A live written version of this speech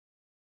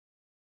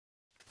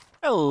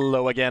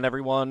Hello again,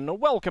 everyone.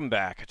 Welcome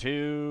back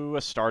to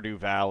Stardew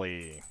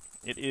Valley.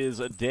 It is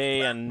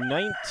day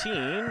 19.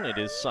 It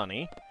is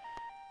sunny.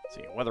 Let's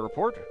see, weather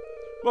report.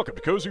 Welcome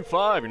to Kozu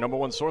 5, your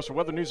 #1 source for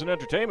weather news and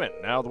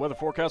entertainment. Now the weather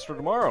forecast for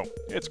tomorrow.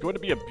 It's going to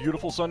be a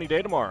beautiful sunny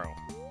day tomorrow.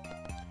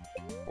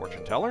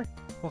 Fortune teller.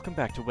 Welcome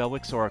back to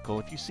Welwick's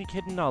Oracle. If you seek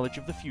hidden knowledge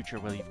of the future,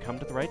 well, you've come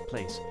to the right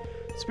place.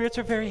 Spirits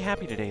are very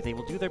happy today. They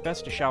will do their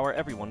best to shower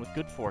everyone with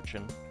good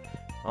fortune.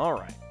 All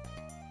right.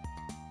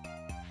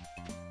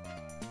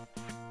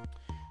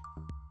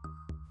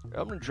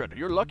 Elmandretta,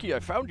 you're lucky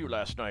I found you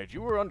last night.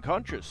 You were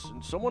unconscious,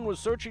 and someone was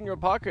searching your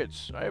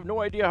pockets. I have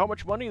no idea how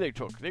much money they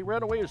took. They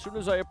ran away as soon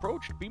as I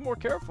approached. Be more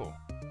careful.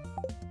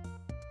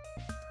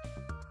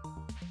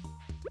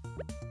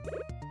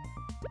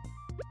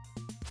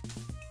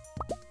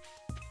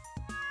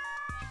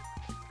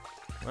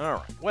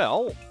 Alright,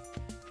 well...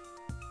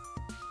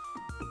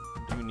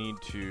 I do need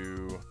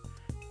to...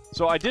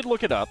 So I did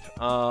look it up.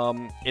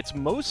 It's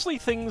mostly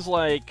things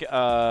like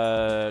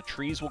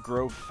trees will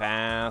grow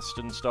fast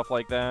and stuff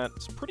like that.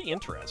 It's pretty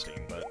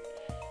interesting, but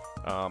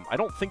I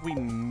don't think we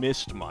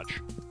missed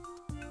much.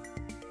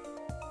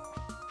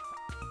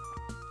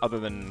 Other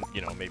than,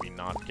 you know, maybe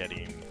not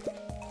getting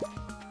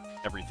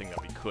everything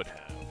that we could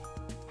have.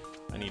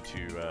 I need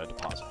to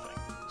deposit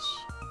things.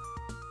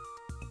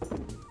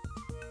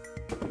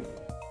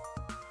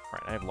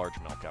 Alright, I have large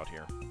milk out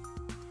here.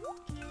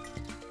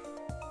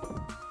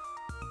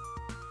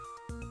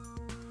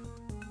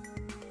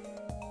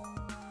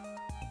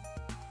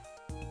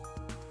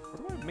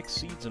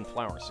 Mixed seeds and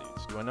flower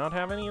seeds. Do I not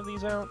have any of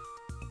these out?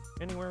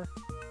 Anywhere?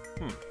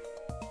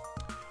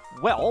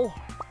 Well,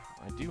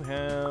 I do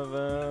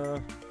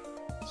have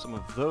some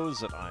of those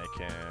that I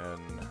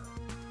can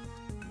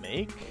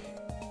make.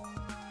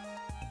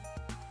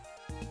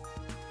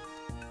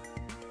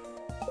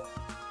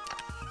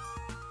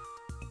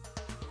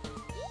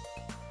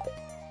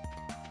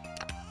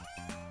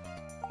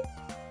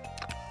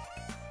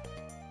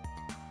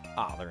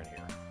 Ah, they're in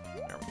here.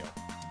 There we go.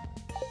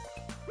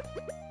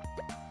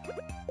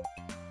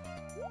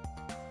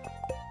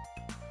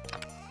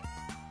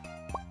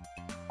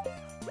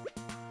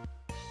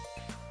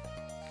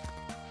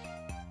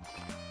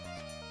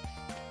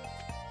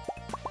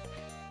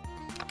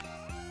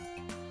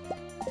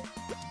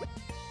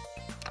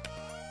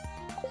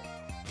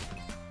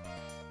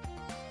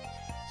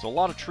 So a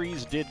lot of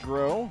trees did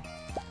grow.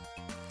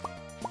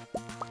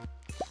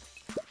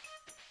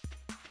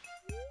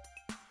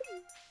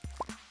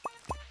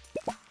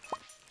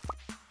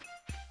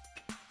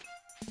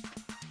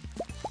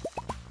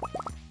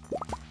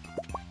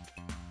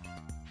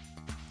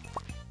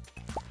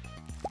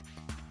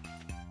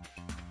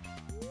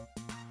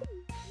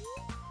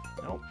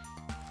 Nope.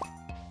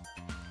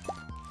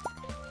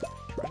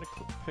 Trying to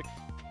pick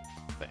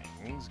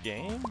things,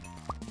 game.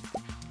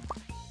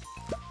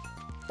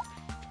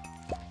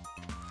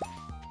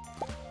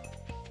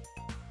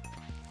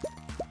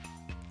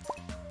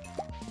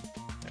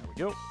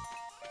 Go.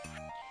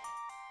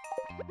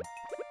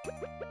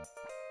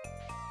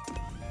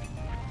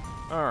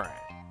 Alright.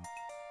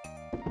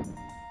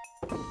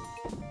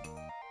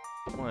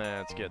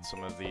 Let's get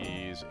some of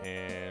these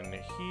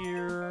in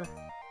here.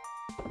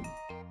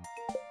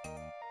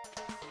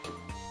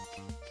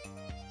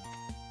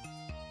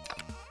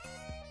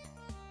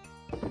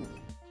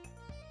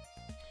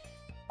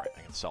 Alright, I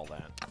can sell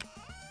that.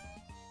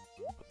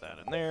 Put that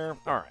in there.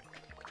 Alright.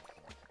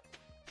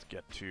 Let's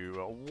get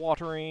to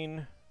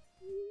watering.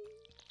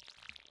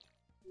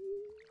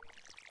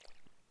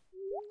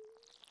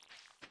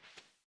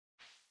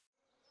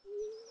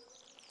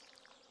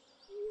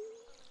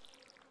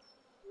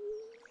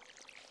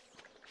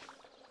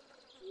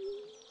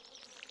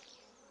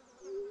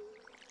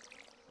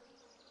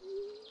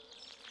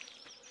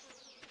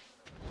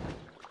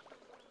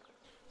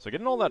 So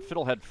getting all that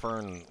fiddlehead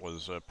fern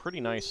was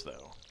pretty nice,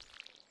 though.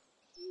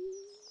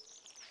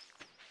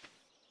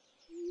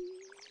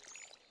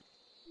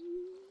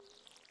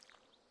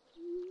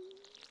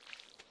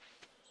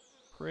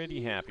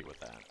 Pretty happy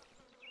with that.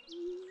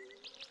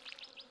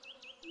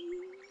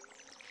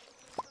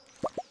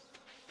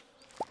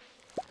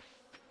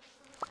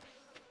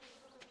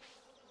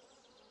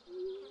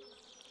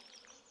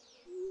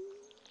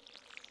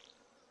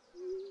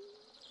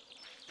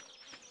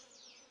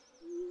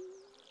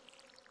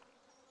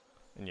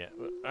 And yeah,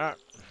 I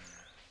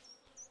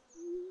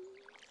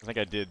think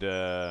I did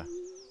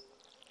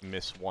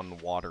miss one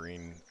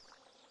watering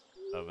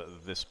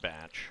of this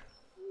batch.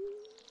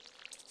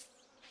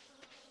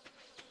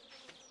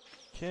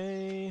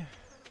 Okay.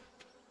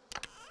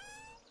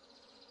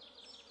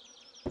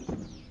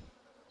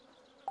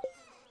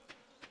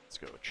 Let's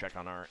go check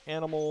on our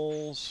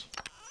animals.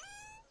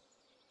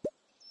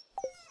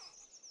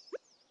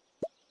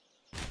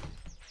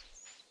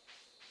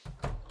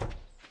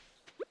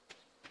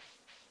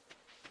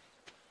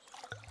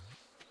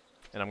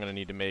 And I'm going to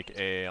need to make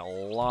a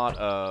lot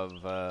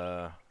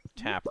of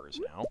tappers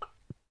now.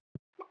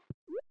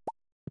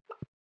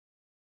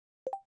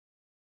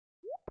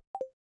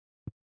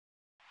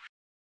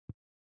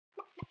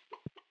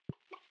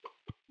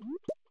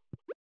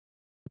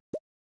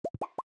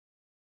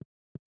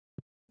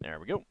 There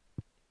we go.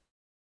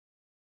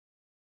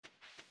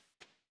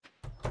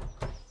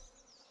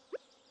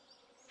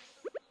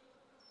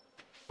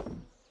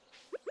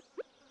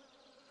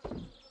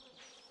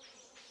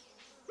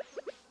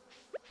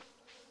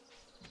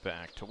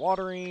 Back to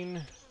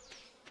watering.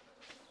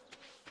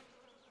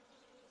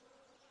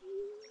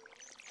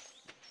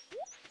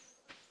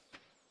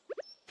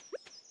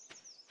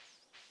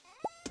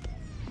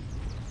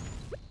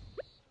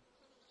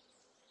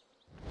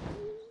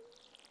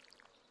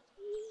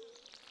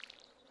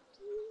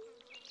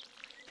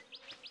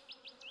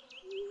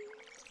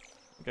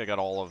 I think I got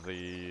all of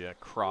the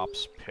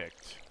crops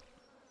picked.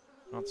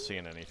 Not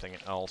seeing anything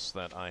else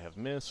that I have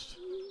missed.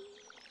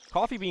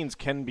 Coffee beans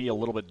can be a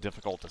little bit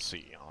difficult to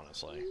see,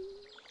 honestly.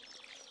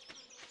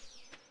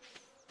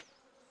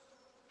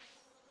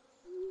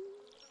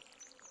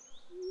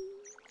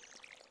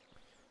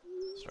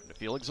 Starting to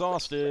feel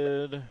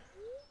exhausted.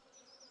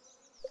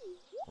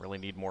 Really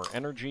need more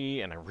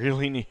energy, and I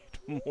really need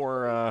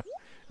more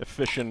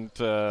efficient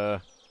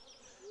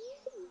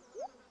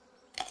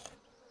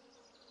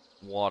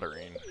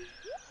watering.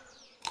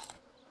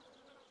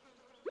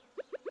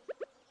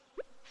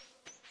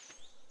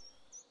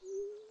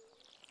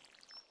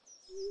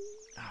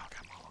 Oh,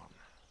 come on.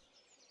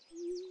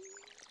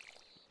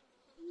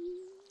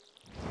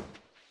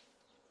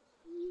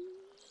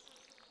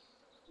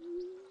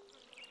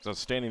 So I was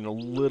standing a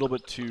little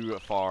bit too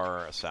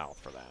far south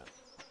for that.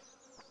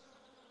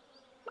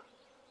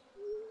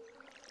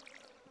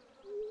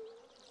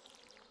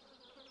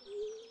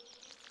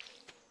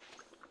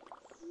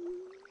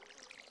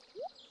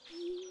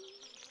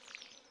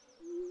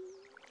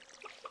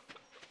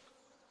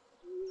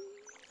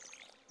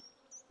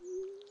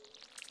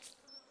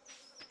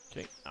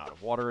 Okay, out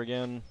of water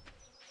again.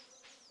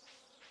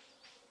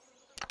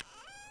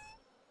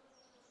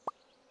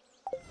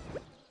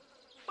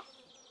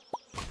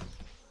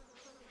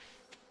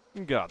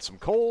 Got some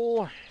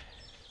coal.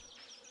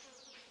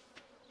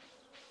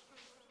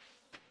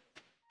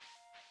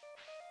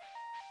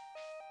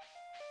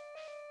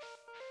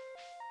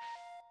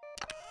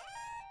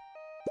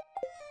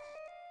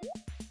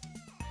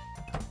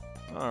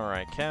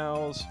 Alright,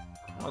 cows.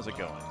 How's it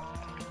going?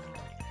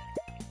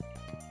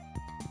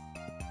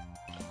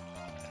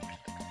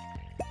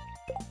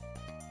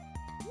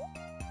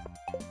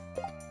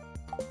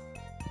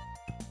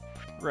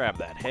 Grab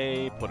that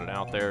hay, put it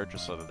out there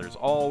just so that there's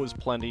always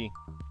plenty.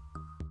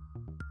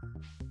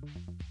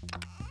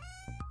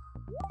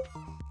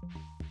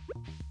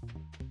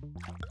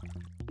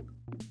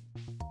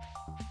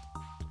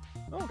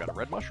 Oh, got a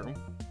red mushroom.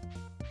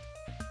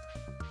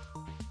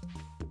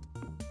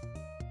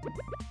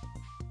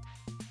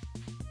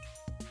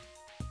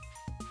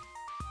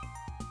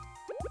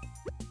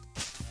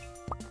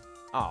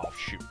 Oh,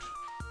 shoot.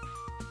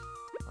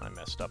 I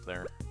messed up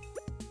there.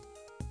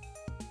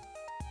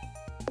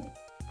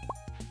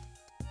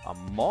 A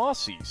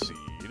mossy seed?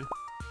 I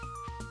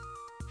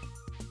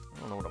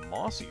don't know what a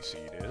mossy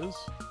seed is.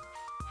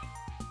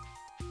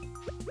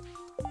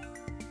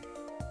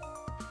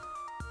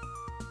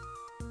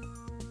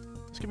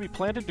 This can be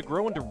planted to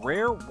grow into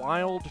rare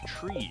wild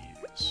trees.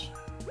 Let's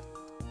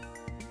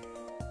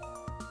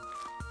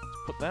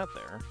put that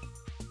there.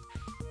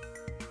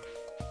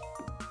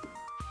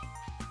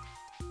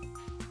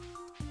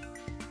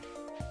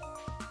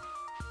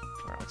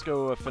 Let's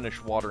go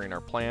finish watering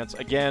our plants.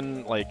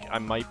 Again, like, I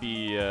might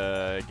be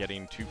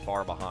getting too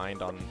far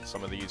behind on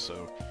some of these,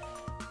 so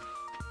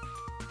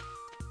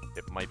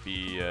it might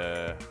be,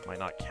 might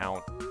not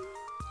count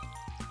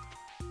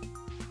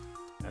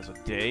as a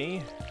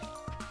day,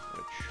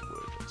 which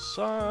would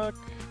suck.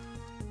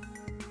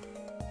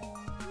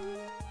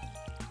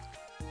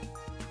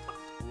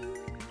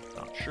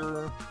 Not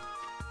sure.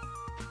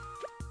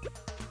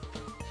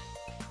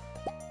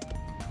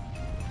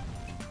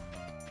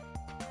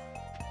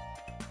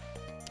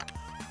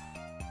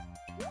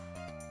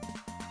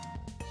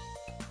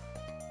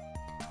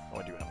 Oh,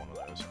 I do have one of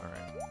those. All right.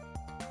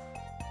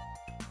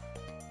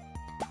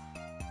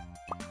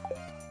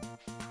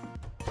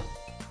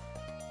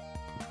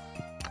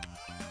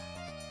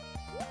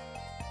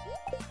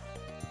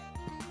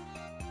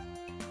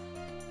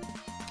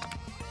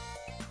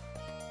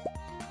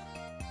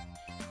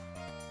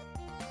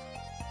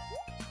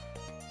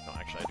 No,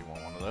 actually, I do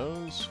want one of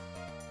those.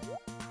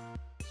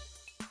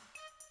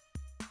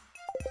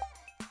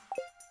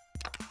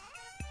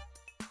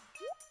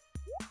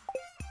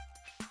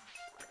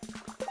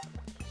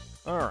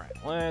 Alright,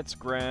 let's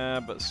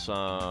grab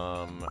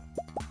some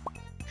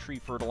tree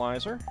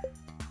fertilizer.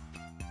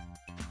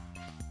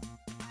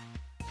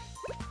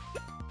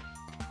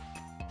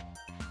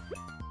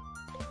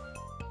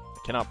 I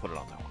cannot put it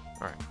on that one.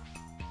 Alright.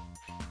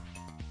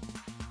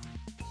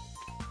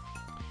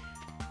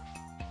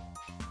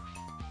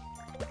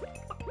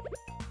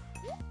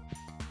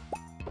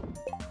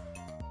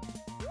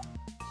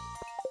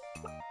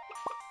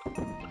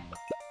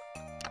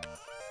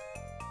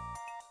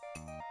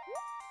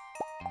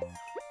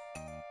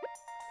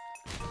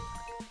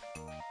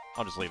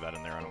 I'll just leave that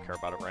in there. I don't care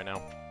about it right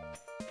now.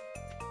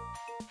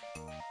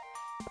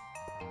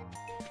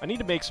 I need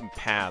to make some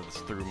paths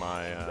through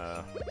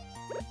my,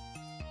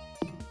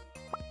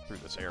 through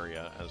this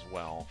area as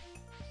well.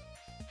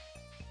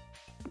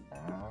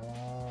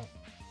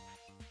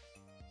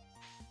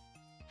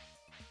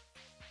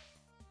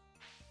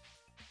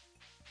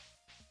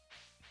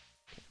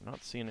 I'm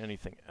not seeing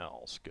anything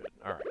else. Good.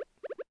 Alright.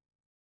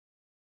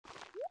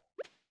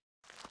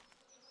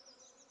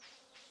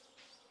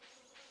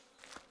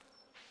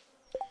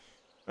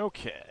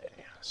 Okay,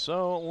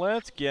 so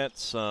let's get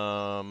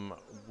some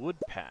wood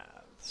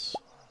paths.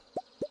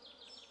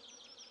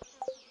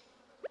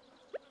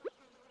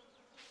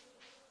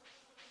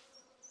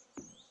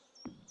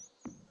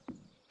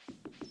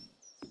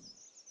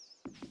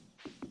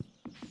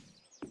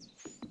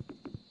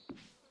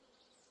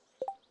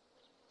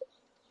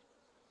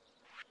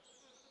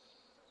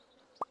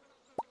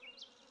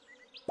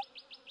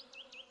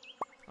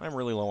 I'm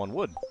really low on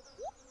wood.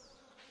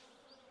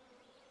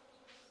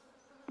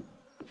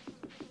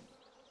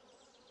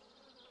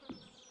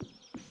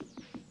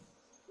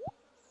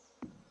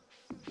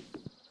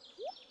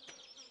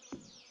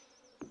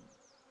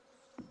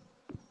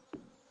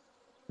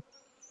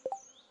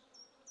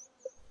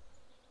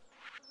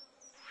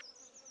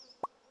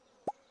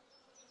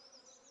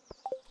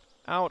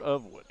 Out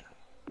of wood.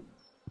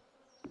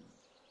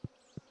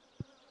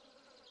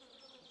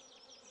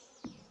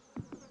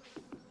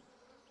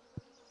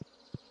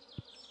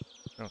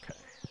 Okay.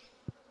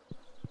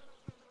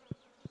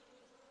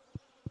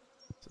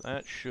 So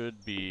that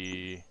should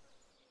be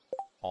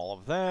all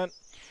of that.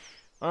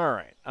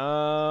 Alright,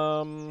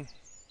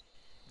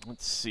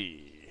 let's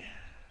see.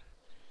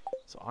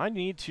 So I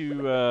need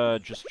to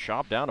just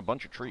chop down a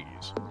bunch of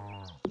trees.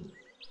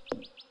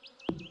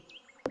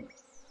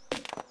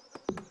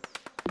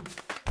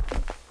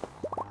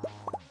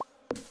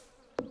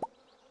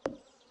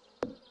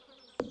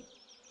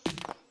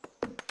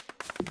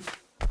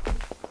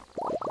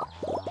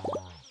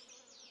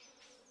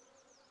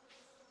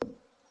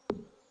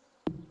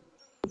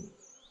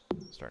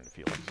 Starting to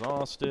feel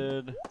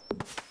exhausted.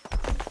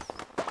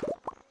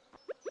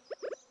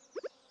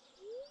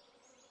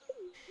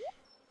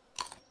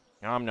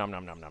 Nom nom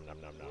nom nom nom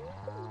nom nom nom.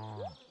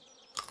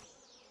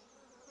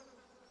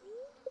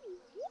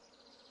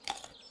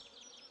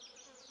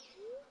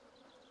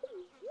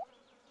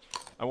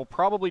 I will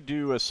probably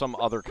do some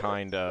other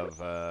kind of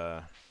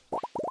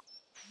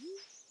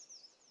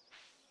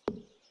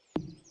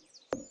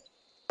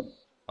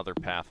other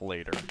path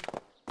later.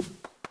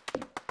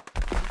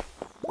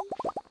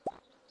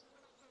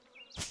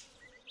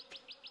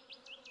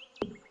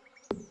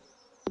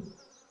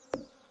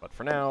 But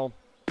for now,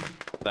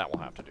 that will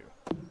have to do.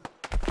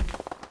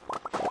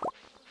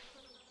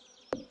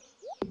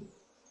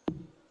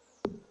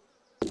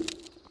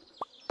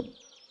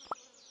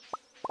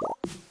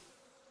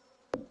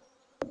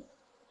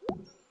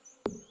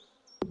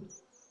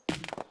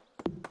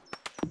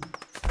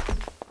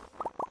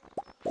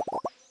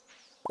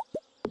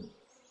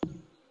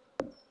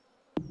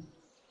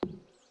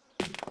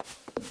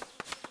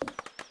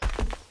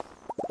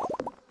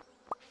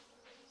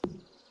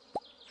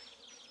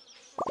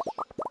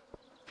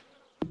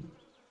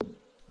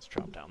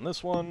 Chop down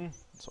this one,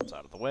 so it's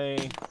out of the way.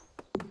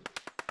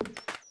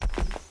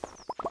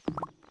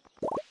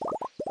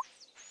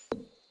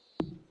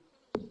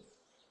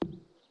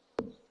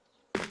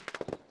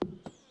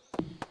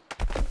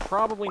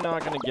 Probably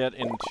not going to get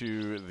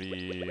into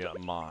the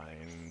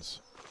mines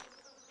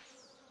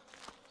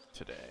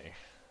today,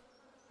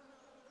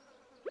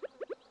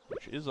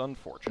 which is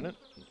unfortunate.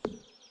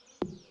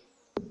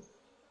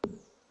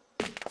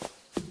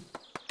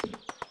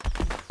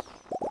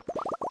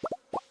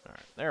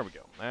 There we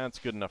go. That's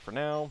good enough for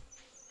now.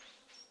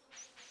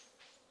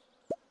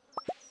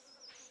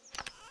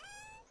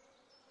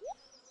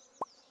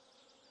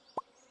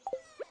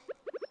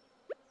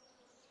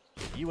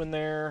 Get you in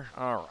there.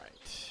 All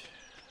right.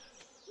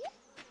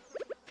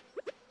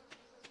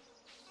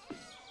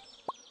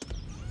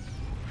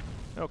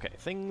 Okay,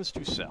 things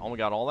to sell. We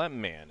got all that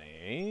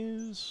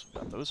mayonnaise. We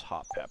got those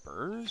hot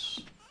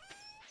peppers.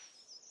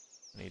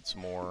 Need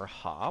some more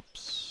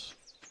hops.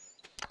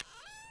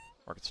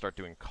 Or I could start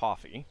doing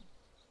coffee.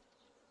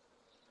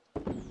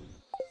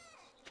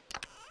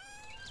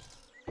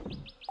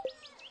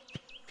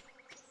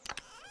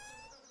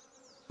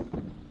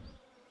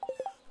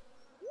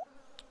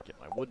 Get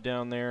my wood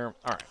down there.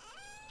 Alright.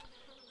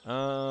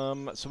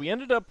 So we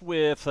ended up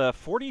with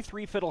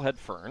 43 fiddlehead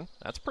fern.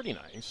 That's pretty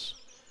nice.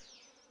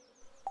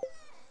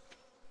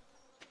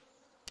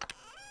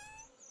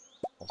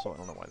 Also, I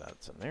don't know why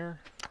that's in there.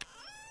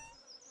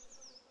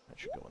 That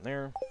should go in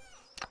there.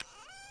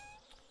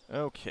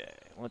 Okay,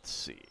 let's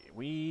see.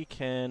 We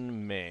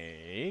can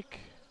make...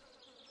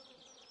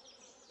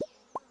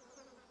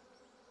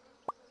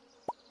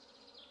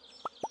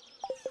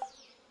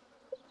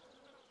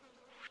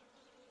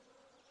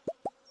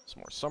 some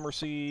more summer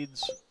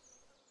seeds.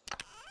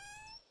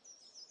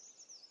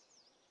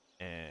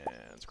 And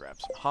let's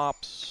grab some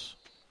hops.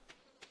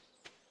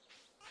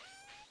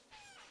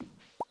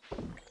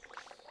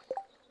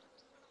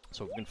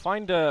 So if we can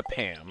find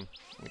Pam,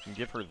 we can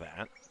give her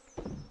that.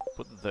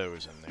 Put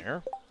those in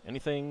there.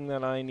 Anything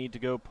that I need to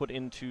go put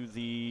into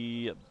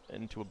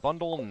a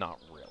bundle? Not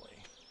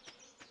really.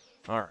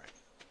 Alright.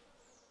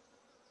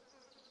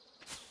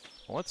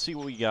 Well, let's see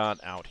what we got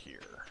out here.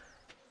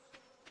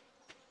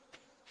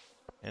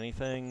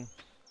 Anything?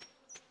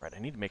 Right, I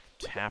need to make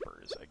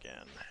tappers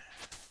again.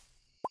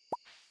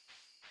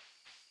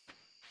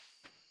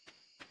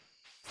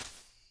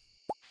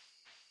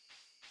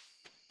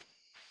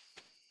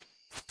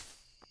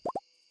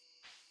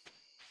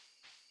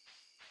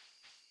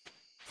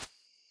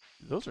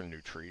 Those are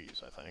new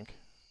trees, I think.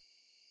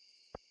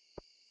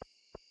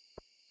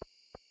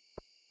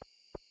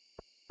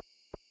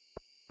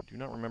 I do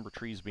not remember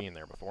trees being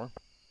there before.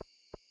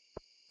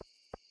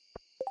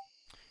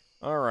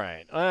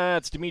 Alright,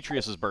 it's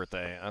Demetrius's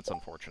birthday. That's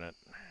unfortunate.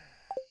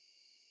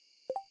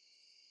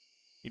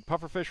 Need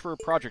pufferfish for a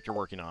project you're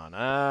working on?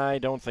 I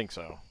don't think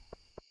so.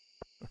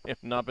 I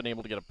have not been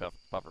able to get a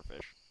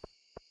pufferfish.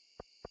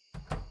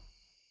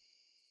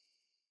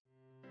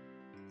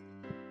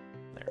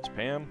 There's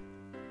Pam.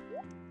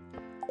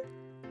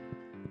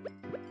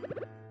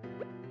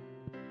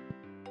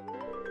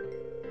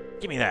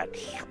 Give me that.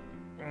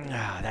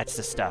 Ah, that's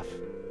the stuff.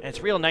 And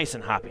it's real nice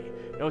and hoppy.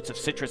 Notes of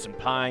citrus and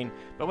pine,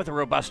 but with a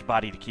robust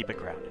body to keep it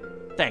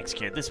grounded. Thanks,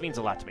 kid. This means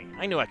a lot to me.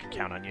 I knew I could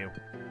count on you.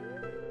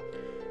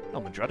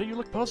 Almondretta, you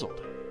look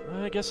puzzled.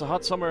 I guess a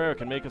hot summer air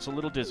can make us a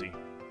little dizzy.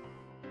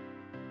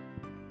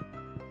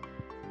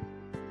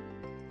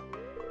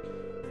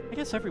 I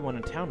guess everyone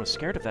in town was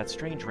scared of that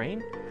strange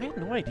rain. I had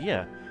no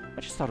idea.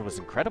 I just thought it was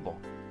incredible.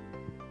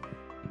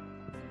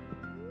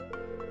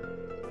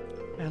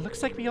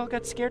 Looks like we all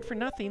got scared for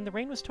nothing. The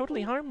rain was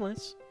totally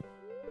harmless.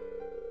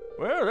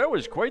 Well, that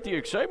was quite the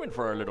excitement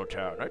for our little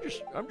town.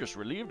 I'm just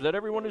relieved that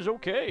everyone is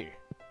okay.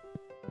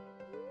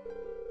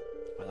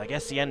 Well, I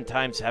guess the end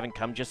times haven't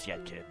come just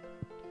yet, kid.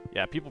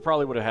 Yeah, people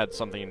probably would have had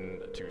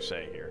something to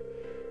say here.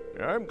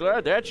 I'm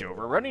glad that's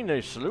over. Running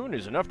a saloon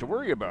is enough to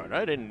worry about.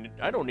 I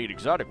don't need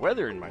exotic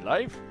weather in my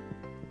life.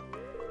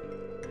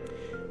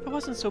 If I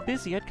wasn't so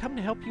busy, I'd come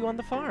to help you on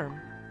the farm.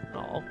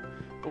 Oh,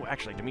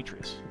 actually,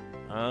 Demetrius.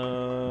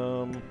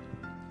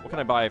 What can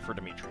I buy for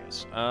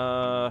Demetrius?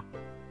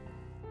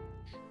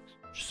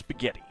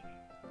 Spaghetti.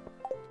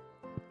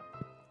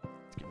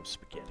 Let's give him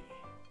spaghetti.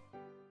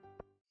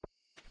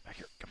 Come back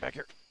here. Come back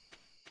here.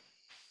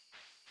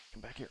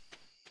 Come back here.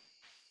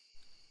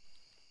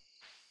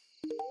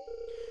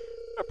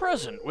 A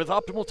present with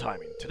optimal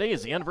timing. Today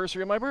is the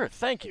anniversary of my birth.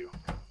 Thank you.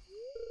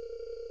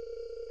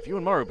 If you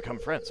and Maru become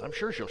friends, I'm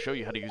sure she'll show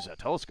you how to use that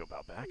telescope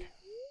out back.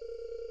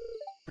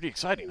 Pretty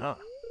exciting, huh?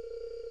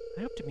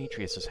 I hope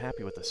Demetrius is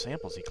happy with the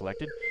samples he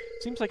collected.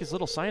 Seems like his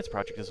little science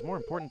project is more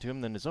important to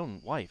him than his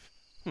own wife.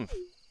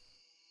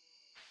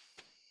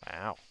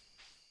 Wow.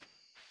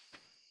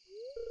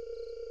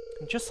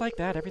 And just like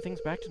that, everything's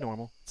back to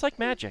normal. It's like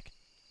magic.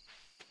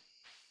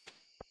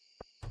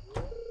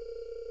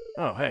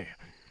 Oh, hey.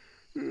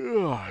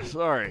 Ugh,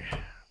 sorry.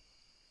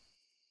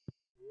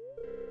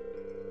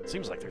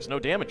 Seems like there's no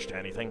damage to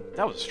anything.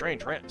 That was a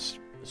strange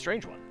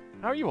one.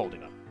 How are you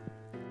holding up?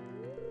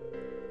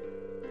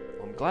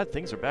 Well, I'm glad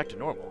things are back to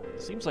normal.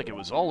 Seems like it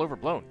was all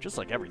overblown, just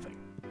like everything.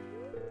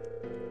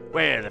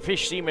 Well, the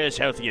fish seem as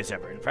healthy as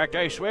ever. In fact,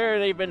 I swear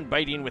they've been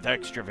biting with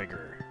extra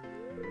vigor.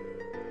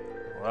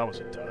 Well, that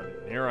wasn't done.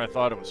 Here I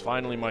thought it was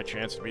finally my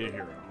chance to be a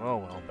hero. Oh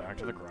well, back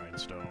to the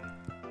grindstone.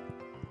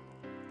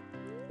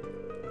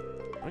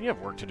 Don't you have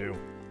work to do?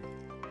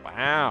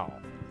 Wow.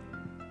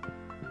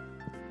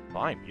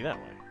 Fine, be that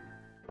way.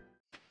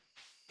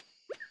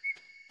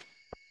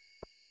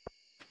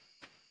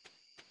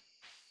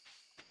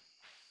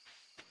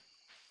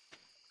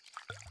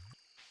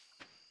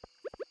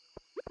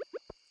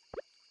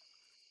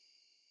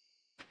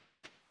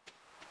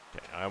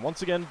 Okay, I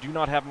once again do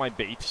not have my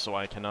bait, so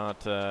I cannot,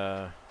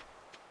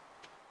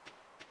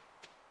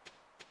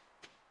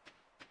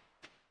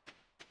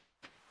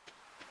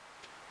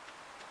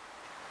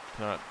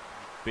 cannot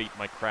bait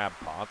my crab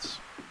pots.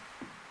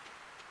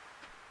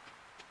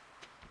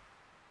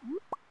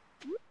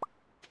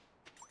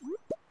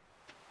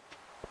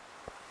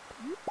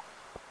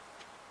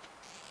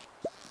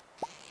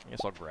 I guess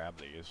I'll grab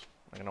these.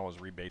 I can always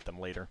rebait them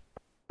later.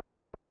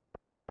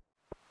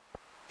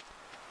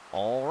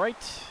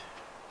 Alright.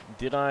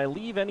 Did I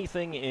leave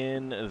anything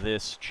in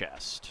this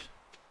chest?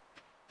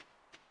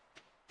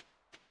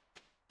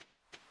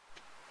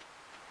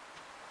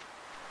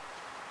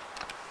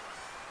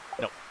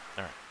 Nope.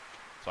 Alright.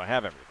 So I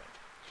have everything.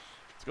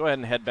 Let's go ahead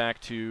and head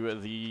back to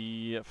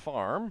the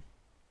farm.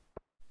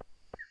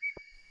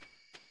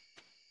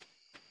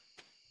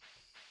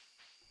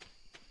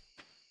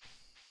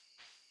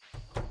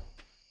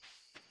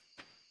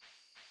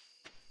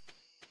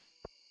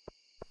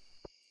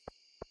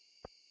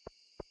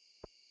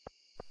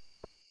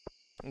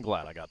 I'm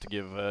glad I got to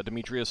give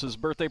Demetrius his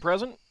birthday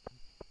present.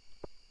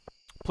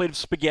 Plate of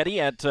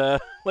spaghetti at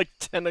like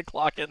 10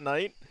 o'clock at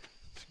night.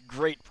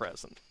 Great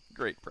present.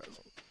 Great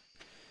present.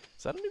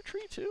 Is that a new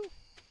tree too?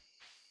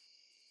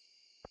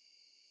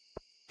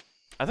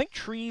 I think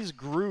trees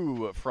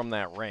grew from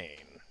that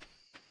rain.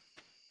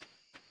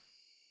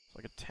 So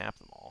I could tap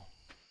them all.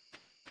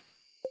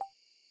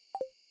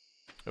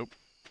 Oh.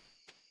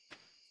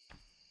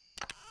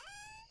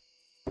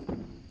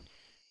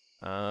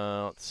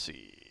 Let's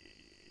see.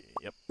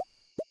 Yep.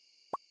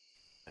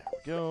 There we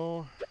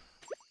go.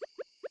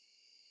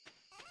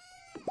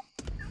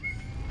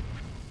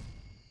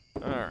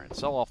 Alright,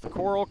 sell off the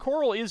coral.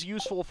 Coral is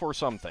useful for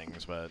some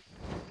things, but...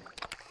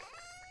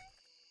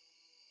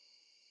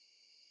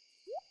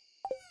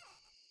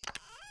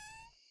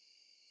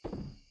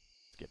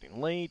 It's getting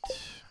late.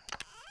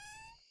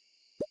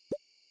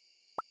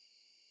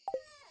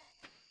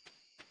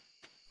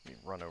 Let me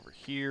run over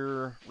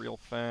here real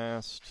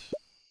fast.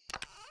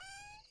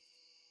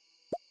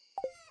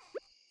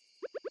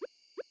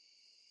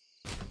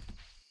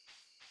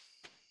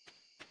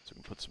 So we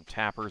can put some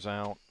tappers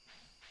out.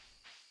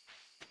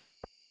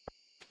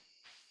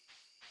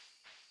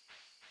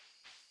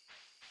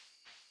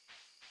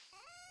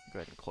 Go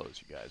ahead and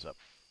close you guys up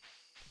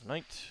for the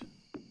night.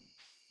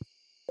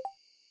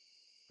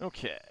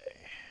 Okay.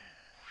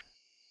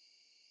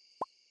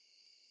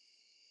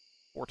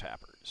 4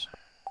 tappers.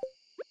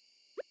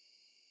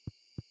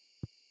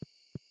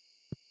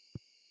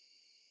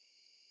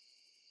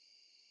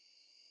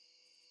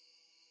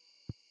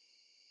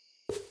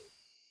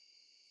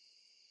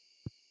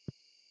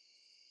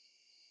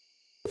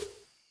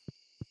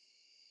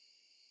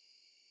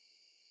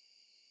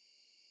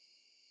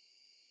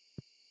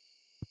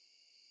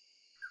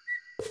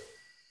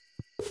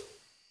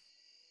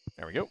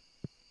 There we go.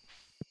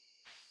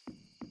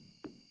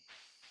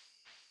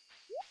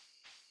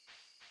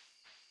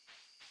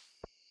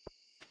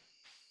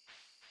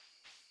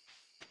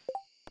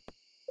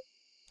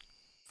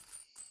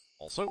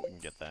 Also, we can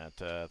get that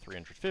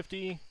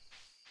 350.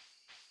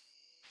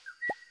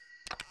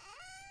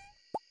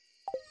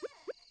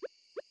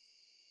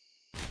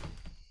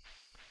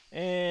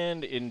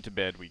 And into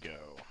bed we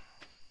go.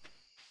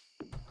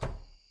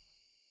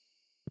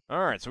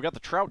 Alright, so we got the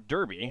Trout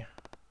Derby.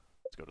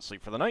 Let's go to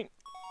sleep for the night.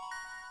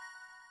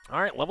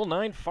 Alright, level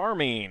 9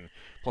 farming.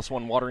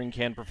 +1 watering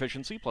can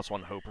proficiency,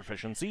 +1 hoe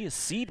proficiency,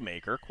 seed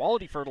maker,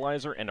 quality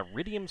fertilizer, and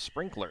iridium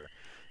sprinkler.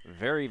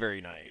 Very,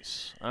 very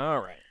nice.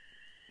 Alright.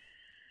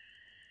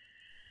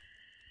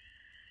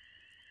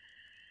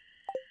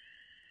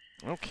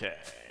 Okay.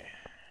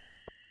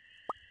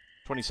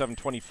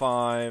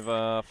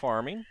 2725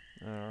 farming.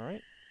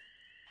 Alright.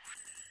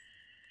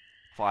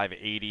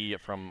 580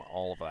 from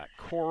all of that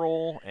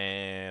coral,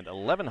 and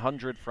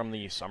 1100 from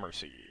the summer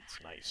seeds.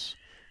 Nice.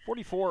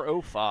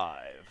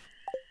 4405.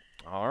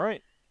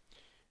 Alright.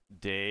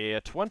 Day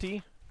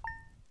 20.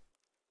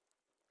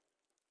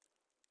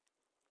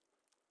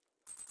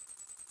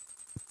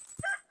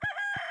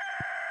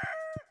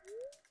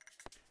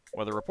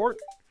 Weather report.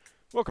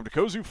 Welcome to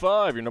Kozu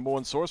 5, your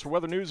 #1 source for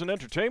weather news and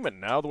entertainment.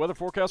 Now the weather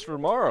forecast for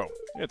tomorrow.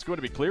 It's going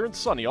to be clear and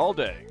sunny all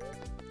day.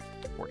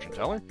 Fortune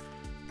teller.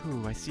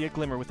 Ooh, I see a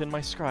glimmer within my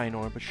scrying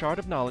orb, a shard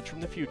of knowledge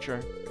from the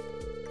future.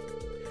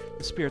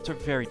 The spirits are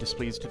very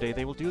displeased today.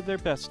 They will do their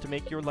best to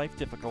make your life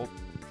difficult.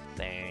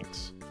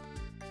 Thanks.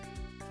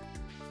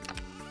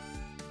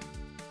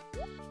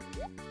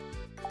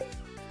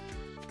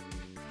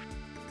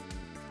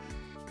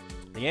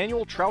 The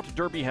annual Trout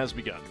Derby has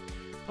begun.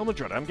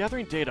 Helmudred, I'm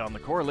gathering data on the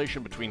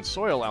correlation between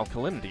soil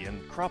alkalinity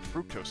and crop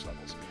fructose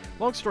levels.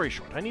 Long story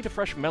short, I need a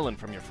fresh melon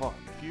from your farm.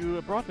 If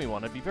you brought me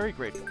one, I'd be very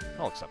grateful.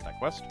 I'll accept that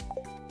quest.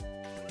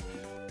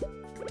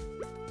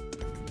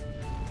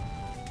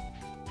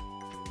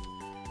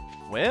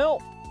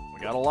 Well,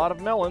 we got a lot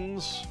of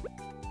melons.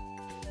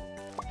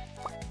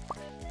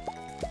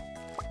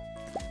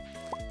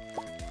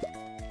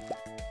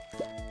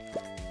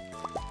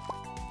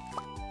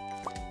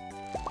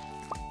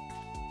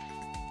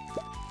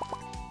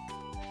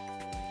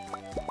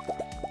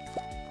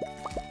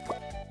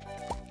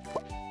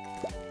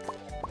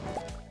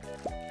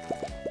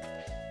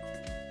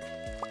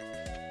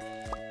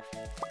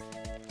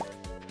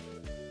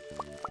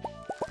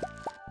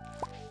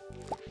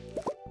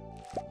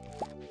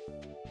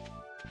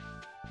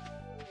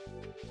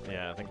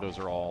 Yeah, I think those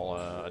are all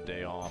a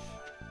day off.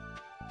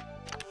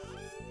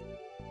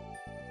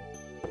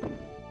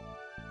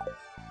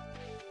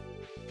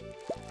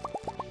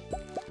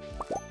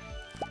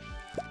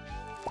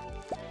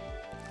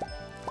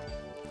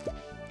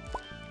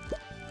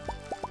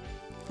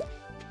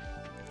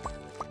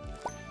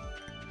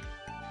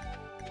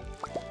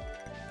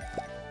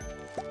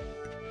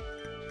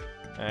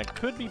 That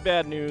could be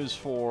bad news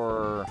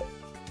for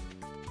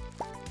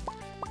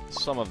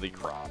some of the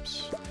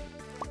crops.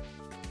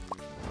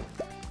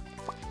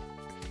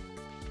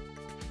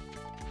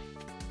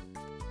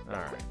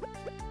 Alright.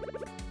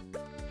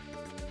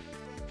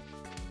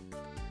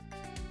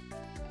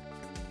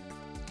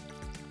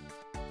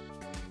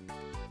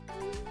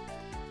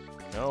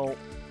 No.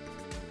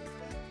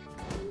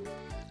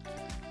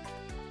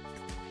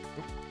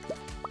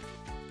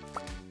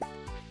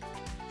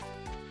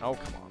 Oh,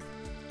 come on.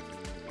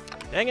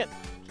 Dang it!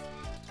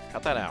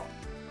 Cut that out.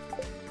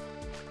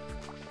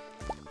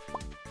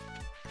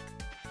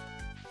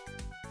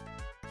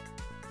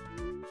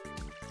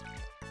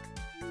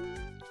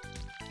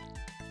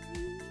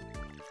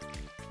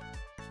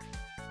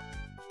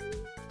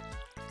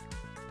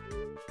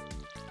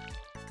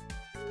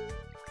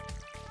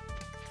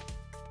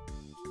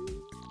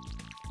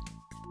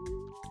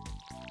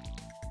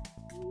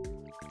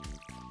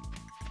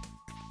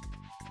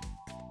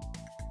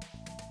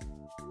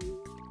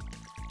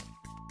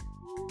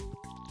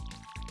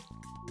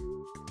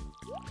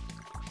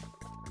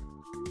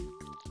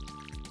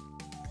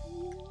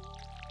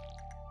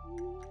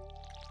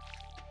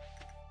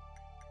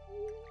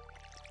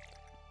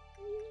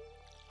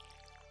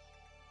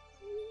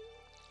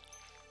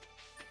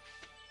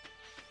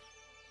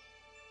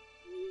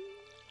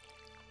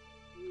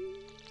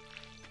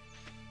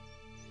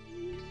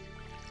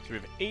 we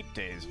have 8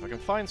 days. If I can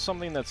find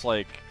something that's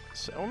like...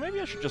 Or maybe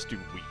I should just do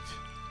wheat.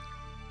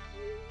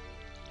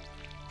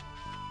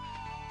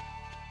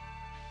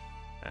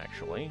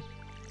 Actually.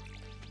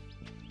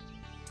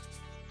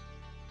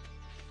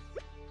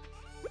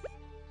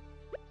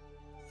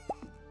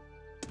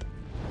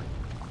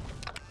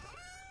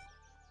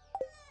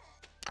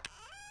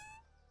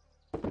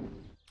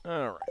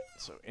 Alright,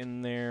 so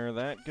in there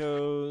that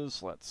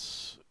goes.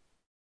 Let's...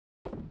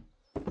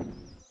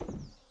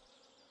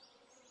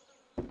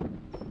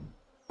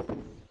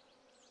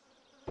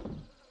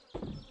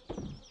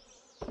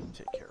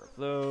 take care of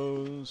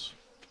those.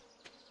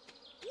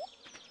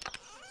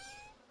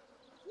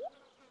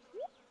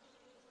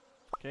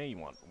 Okay, you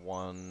want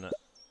 1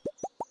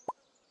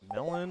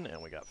 melon,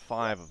 and we got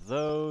 5 of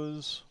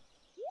those.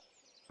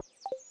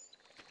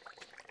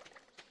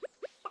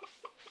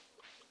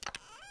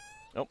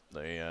 Oh,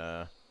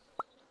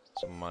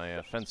 some of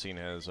my fencing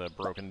has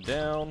broken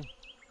down.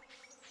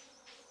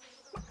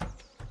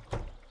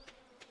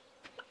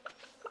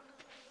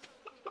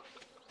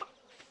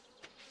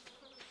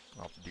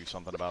 I'll have to do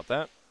something about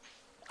that.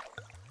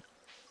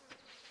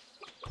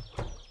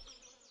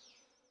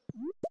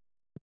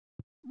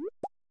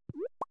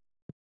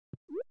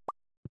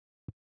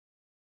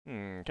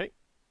 Okay.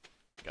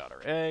 Got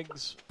our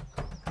eggs.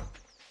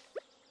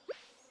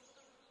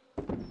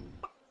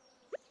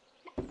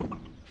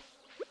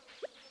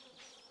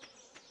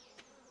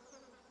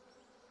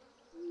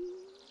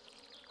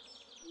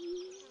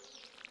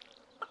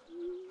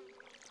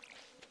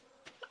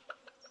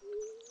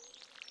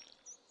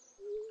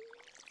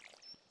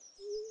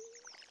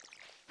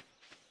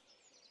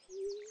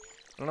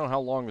 I don't know how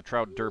long the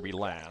Trout Derby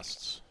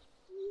lasts,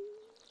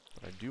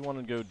 but I do want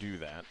to go do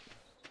that.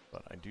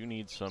 But I do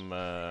need some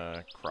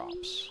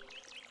crops.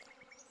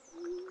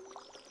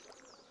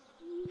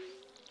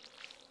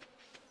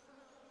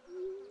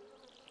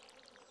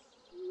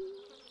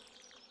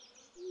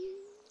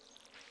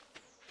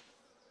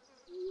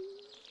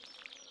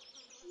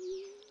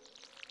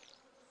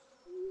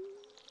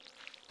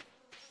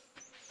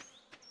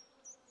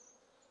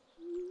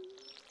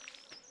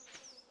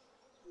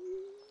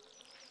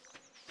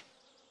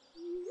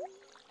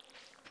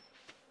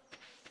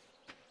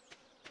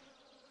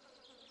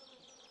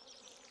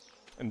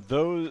 And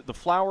the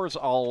flowers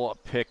I'll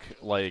pick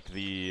like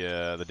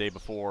the day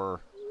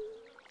before,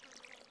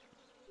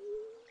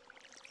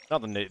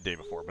 not the day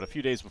before, but a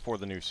few days before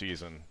the new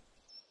season.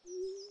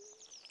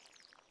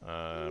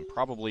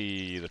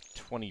 Probably the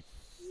 24th.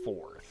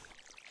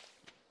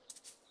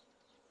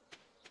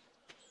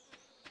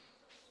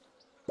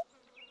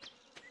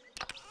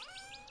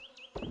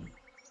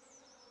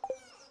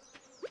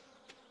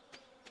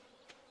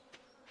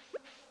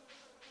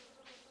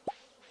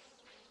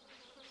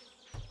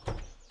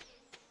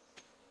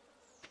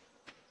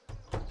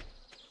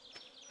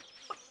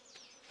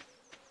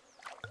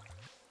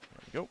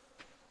 Go.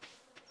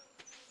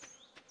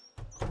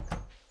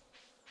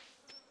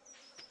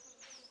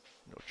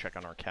 Go check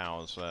on our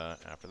cows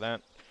after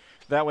that.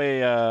 That way,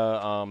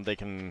 they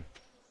can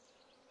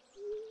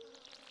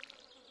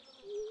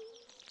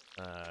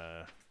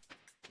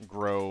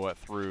grow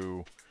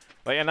through,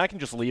 like, and I can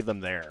just leave them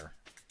there.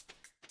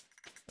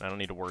 I don't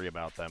need to worry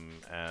about them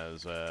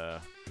as come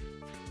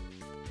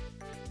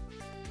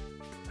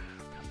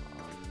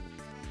on.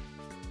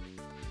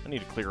 I need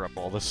to clear up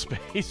all this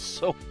space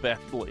so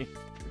badly.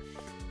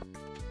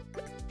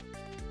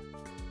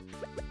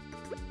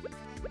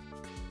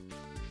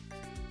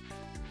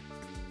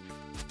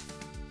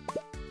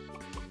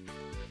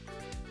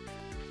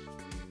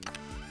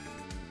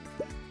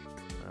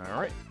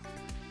 Alright.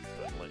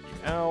 Let you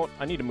out.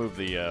 I need to move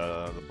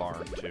the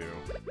barn, too.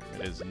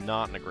 It is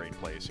not in a great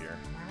place here.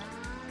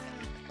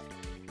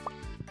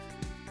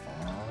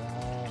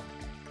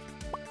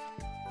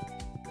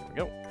 There we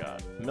go.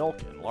 Got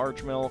milk and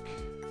large milk.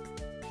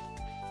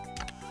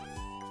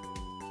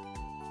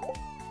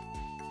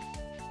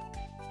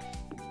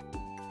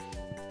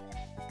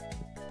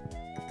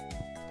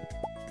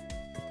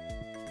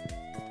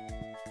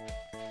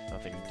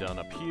 Nothing done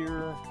up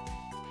here.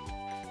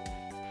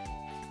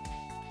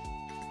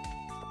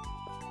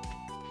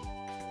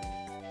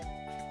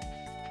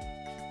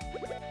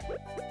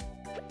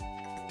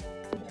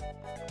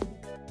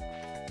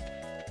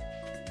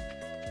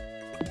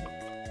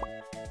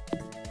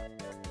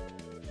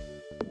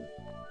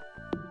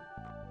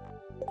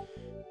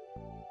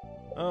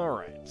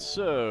 Alright,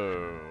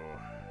 so...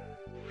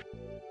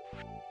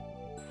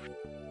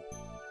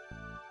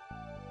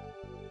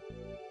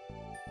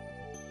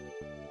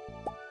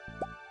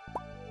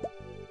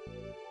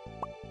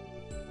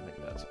 I think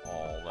that's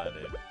all that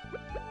it...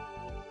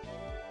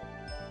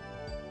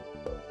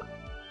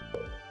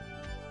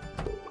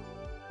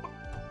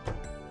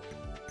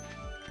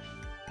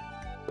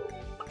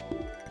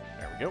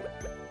 There we go.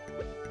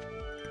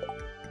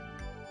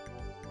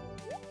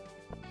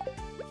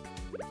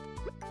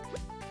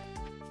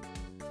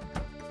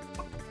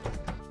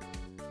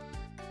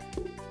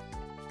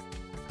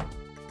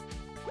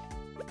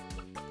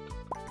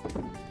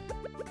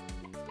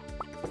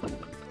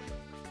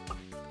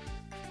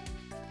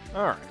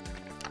 Alright.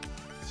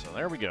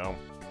 there we go.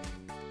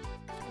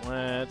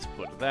 Let's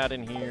put that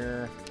in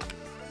here.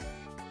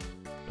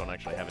 Don't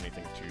actually have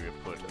anything to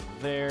put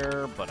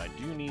there, but I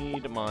do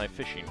need my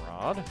fishing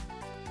rod.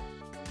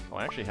 Oh,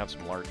 I actually have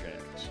some large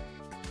eggs.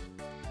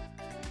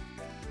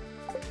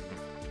 I'll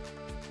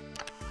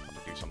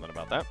have to do something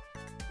about that.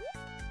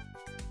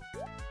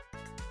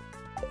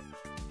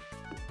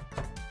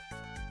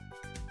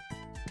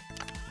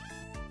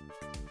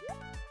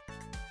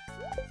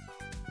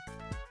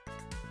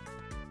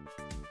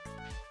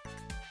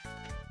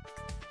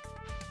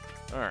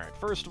 Alright,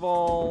 first of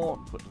all,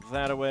 put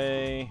that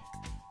away.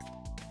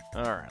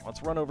 Alright,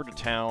 let's run over to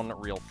town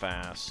real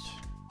fast.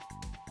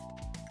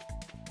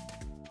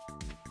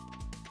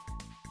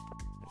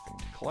 Anything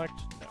to collect?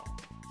 No.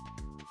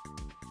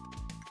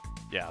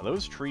 Yeah,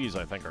 those trees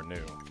I think are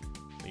new.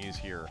 These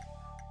here.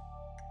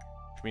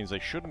 Which means they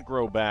shouldn't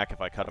grow back if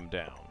I cut them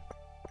down.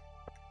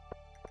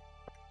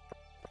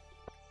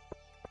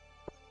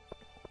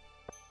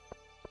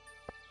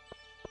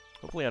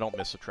 Hopefully I don't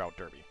miss a Trout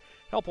Derby.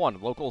 Help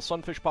wanted. Local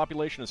sunfish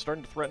population is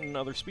starting to threaten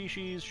other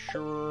species.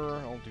 Sure,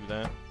 I'll do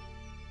that.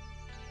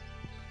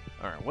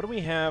 Alright, what do we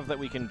have that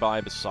we can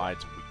buy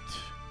besides wheat?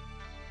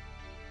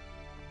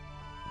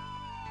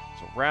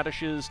 So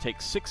radishes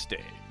take 6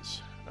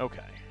 days.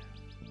 Okay.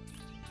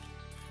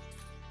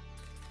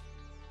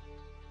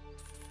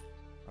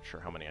 Not sure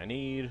how many I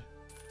need.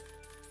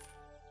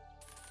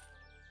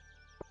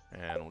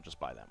 And we'll just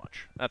buy that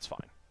much. That's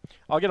fine.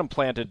 I'll get them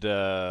planted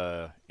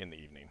in the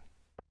evening.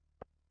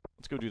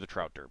 Let's go do the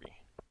Trout Derby.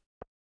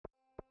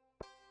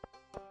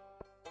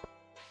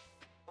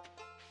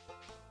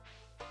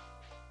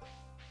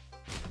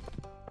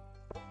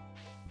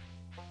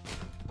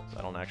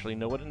 I don't actually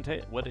know what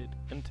it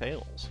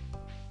entails.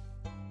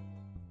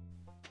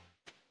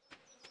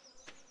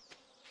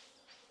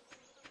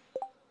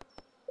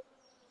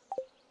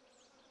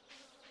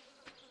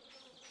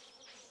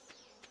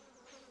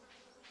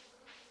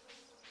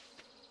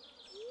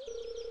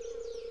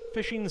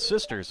 Fishing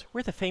Sisters.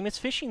 We're the famous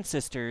fishing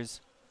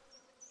sisters.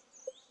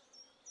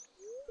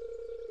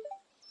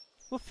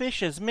 We'll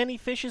fish as many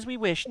fish as we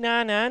wish.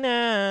 Na na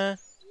na.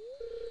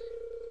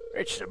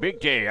 It's the big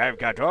day. I've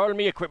got all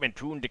me equipment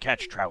tuned to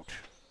catch trout.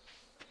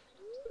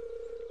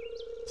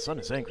 The sun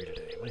is angry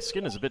today. My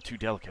skin is a bit too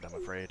delicate, I'm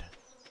afraid.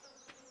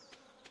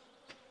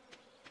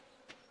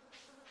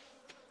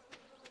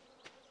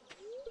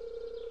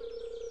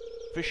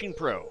 Fishing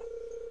Pro.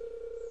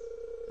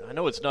 I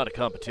know it's not a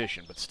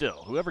competition, but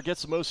still, whoever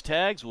gets the most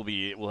tags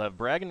will have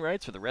bragging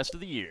rights for the rest of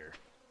the year.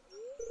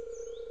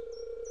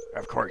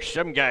 Of course,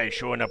 some guy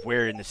showing up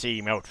wearing the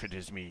same outfit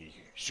as me.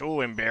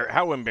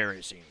 How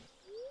embarrassing.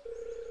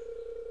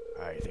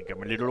 I think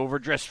I'm a little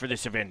overdressed for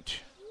this event.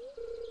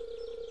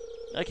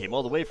 I came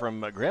all the way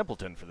from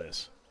Grampleton for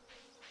this.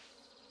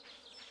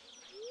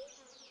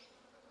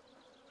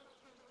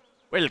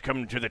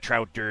 Welcome to the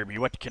Trout Derby.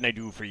 What can I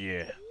do for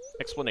you?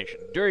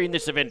 Explanation. During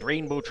this event,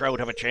 rainbow trout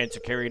have a chance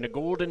of carrying a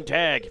golden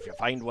tag. If you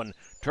find one,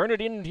 turn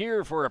it in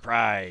here for a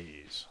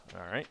prize.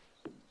 Alright.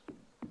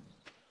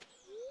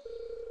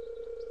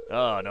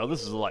 Ah, now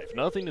this is life.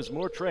 Nothing is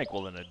more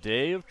tranquil than a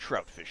day of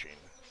trout fishing.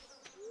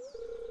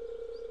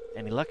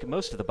 Any luck?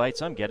 Most of the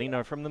bites I'm getting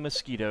are from the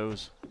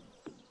mosquitoes.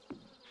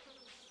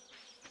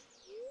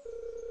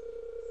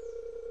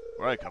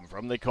 Where I come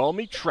from, they call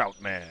me Trout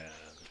Man.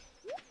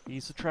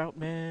 He's the Trout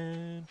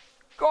Man.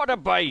 Got a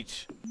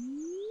bite!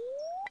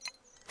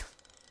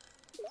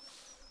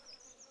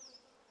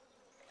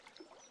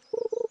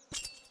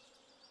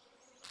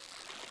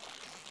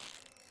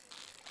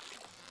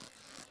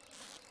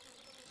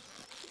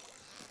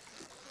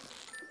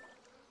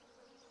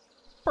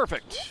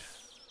 Perfect.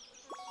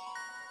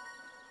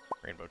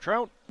 Rainbow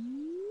trout.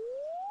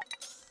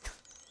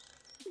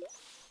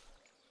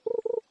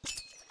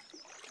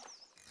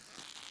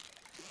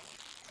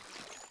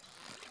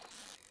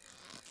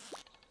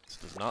 This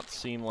does not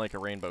seem like a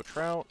rainbow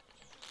trout.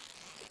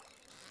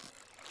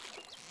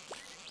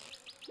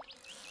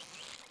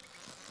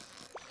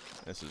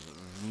 This is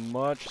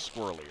much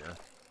squirrelier.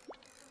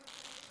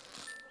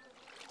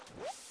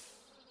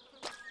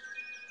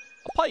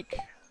 A pike!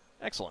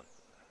 Excellent.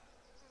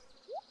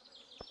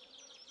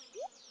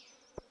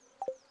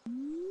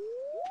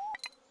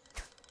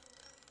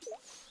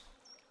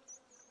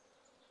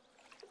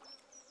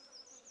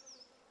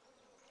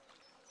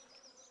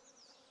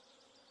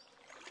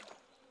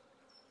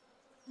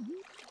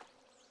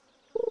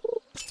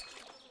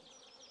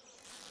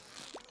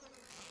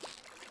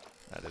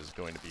 That is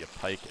going to be a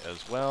pike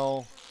as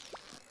well.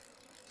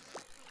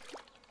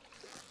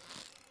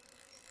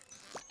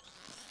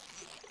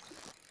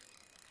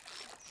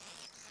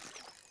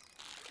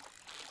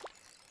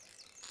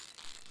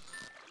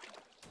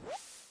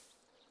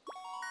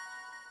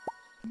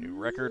 New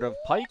record of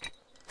pike.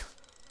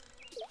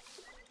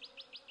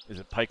 Is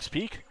it Pike's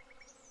Peak?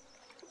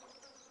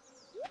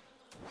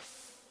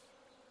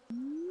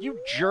 You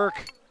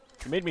jerk!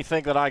 You made me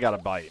think that I got a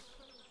bite.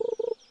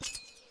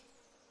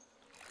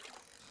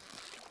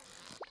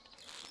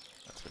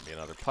 That's gonna be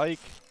another pike.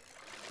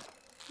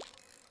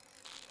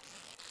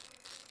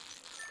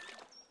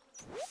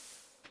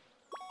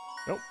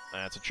 Nope,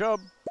 that's a chub.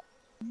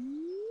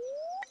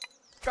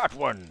 Got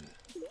one.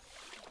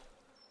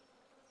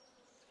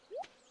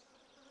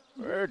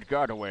 It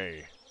got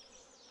away.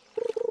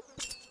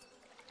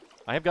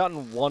 I have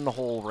gotten one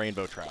whole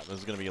rainbow trout. This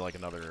is going to be like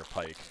another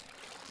pike.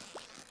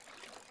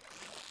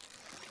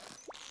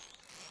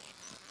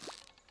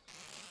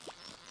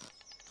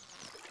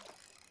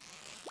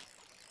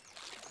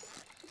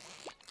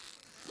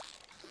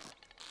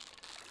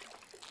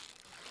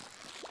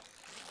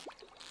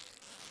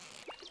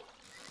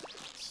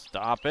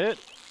 Stop it.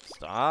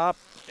 Stop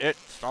it.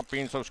 Stop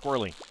being so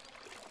squirrely.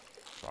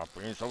 Stop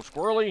being so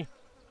squirrely.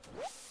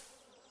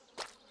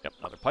 Yep,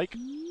 another pike.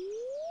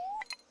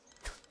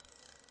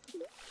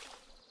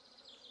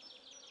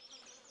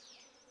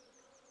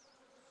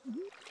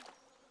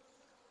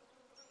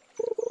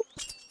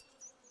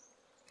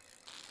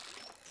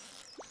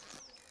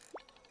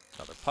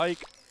 Another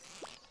pike.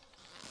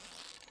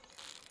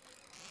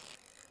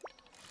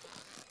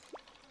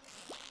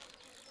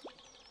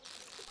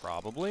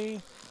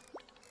 Probably.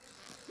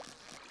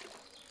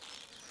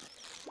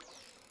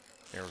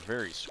 They're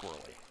very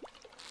squirrely.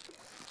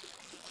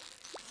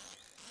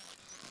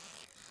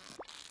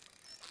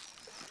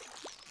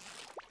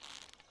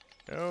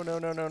 No, no,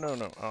 no, no, no,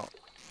 no. Oh.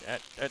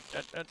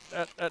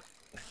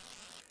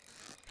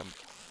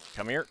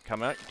 Come here.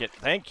 Come out.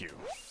 Thank you.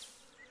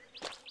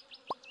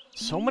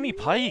 So many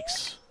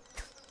pikes.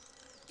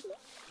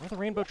 Where are the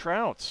rainbow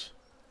trouts?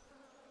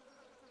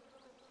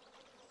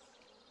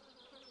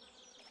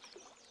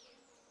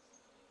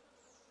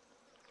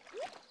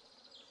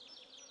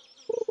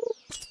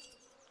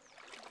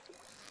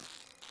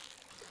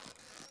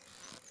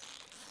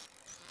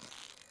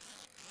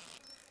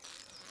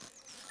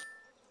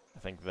 I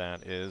think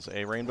that is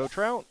a rainbow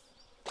trout.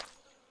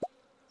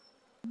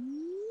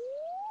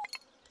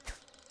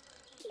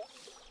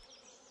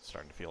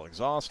 Starting to feel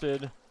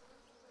exhausted.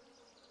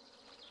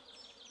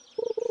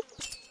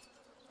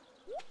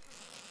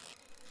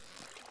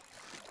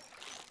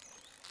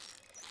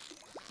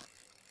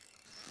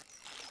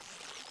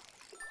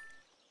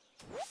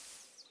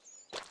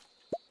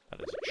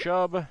 That is a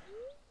chub. Let's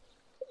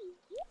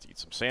eat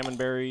some salmon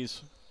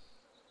berries.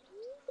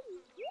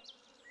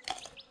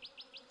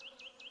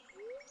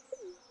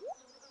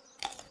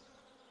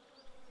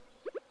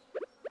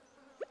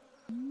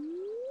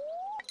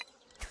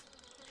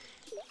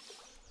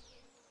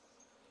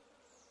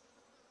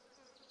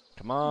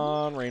 Come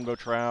on, rainbow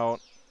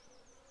trout.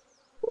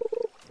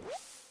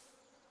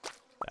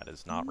 That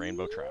is not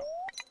rainbow trout.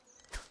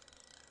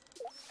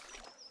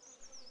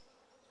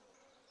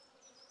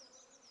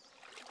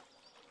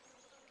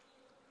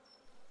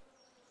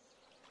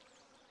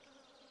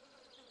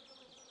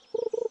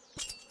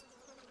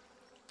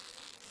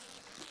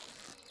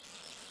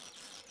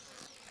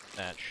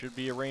 That should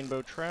be a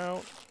rainbow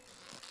trout.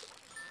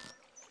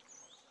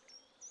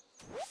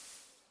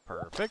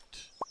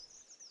 Perfect.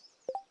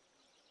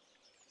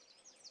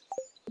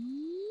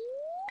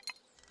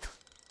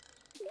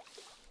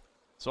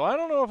 So I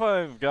don't know if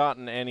I've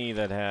gotten any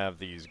that have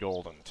these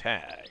golden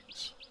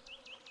tags.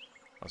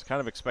 I was kind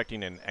of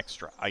expecting an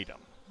extra item.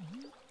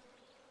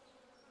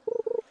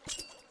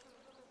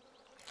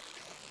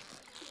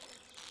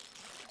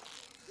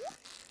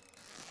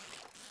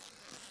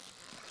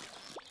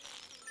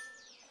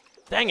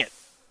 Dang it!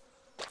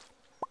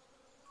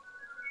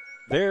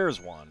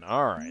 There's one.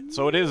 Alright,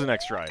 so it is an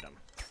extra item.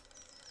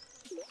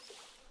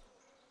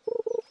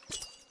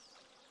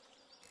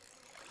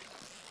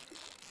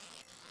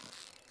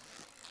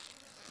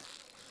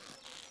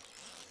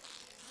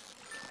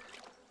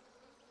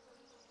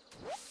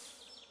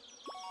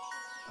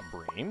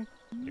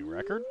 New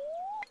record.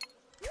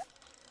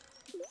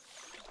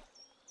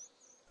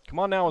 Come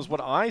on now is what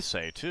I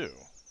say, too.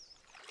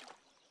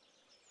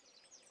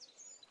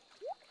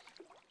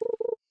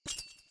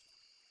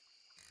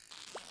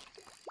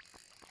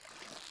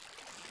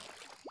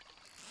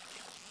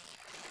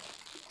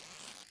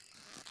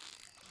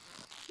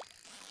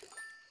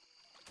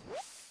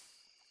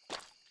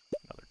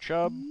 Another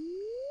chub.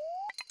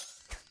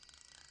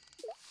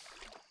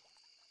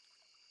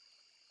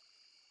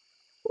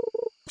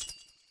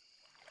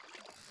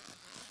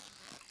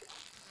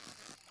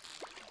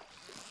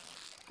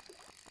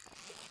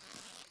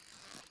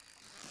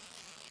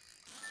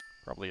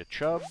 Probably a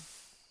chub.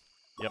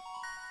 Yep.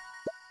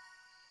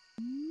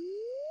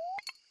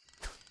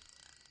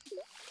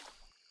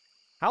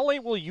 How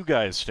late will you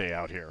guys stay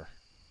out here?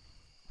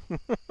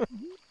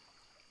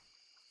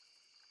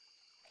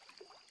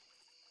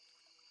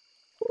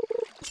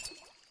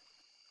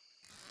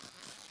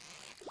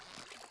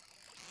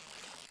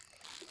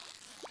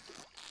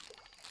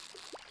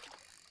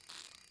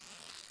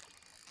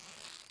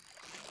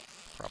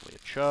 Probably a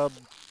chub.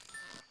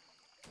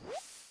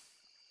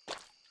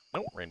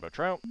 Nope, rainbow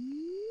trout.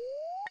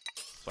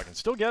 So I can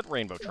still get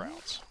rainbow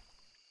trouts.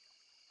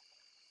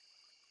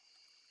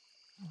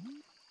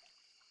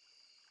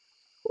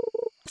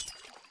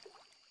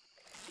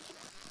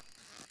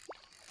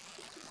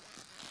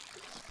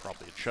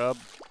 Probably a chub.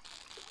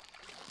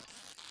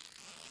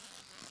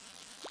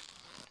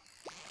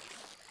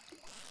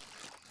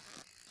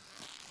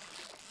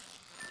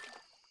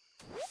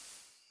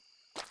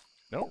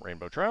 No,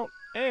 rainbow trout.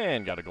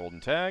 And got a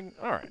golden tag.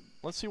 Alright,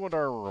 let's see what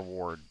our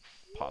reward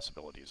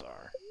possibilities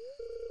are.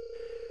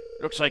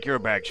 Looks like your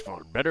bag's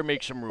full. Better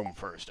make some room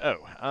first.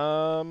 Oh,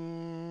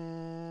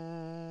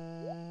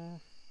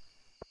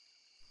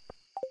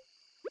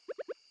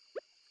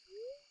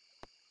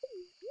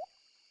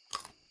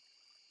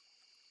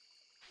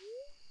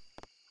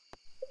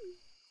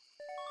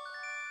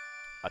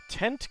 a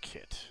tent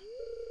kit.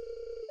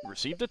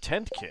 Received a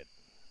tent kit.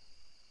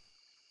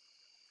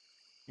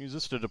 Use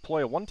this to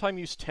deploy a one-time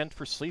use tent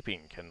for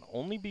sleeping. Can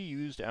only be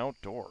used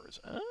outdoors.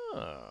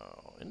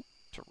 Oh,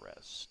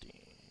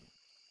 interesting.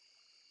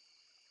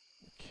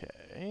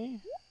 Okay.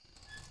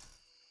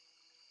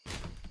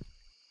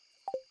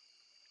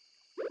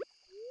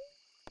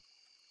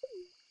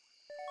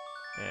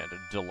 And a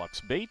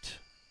deluxe bait.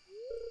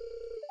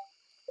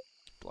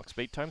 Deluxe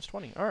bait times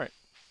 20. Alright.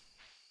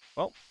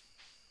 Well.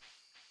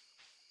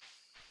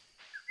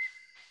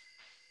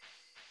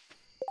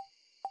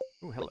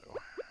 Ooh, hello.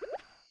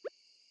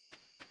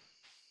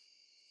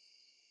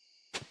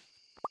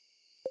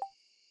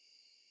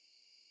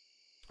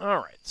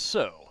 Alright,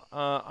 so,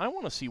 I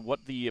want to see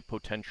what the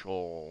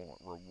potential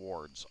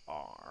rewards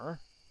are.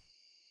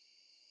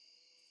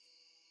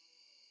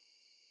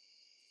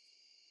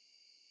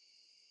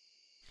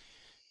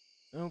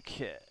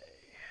 Okay.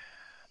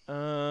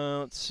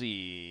 Let's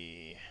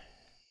see.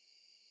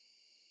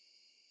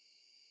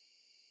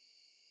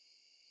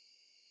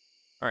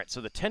 Alright,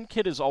 so the tent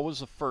kit is always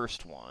the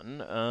first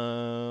one.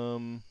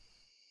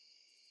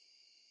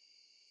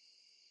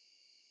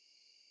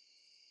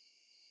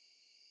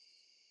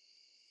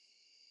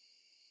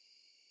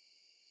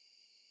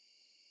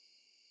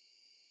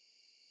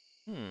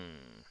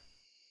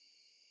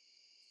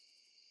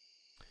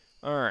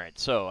 Alright,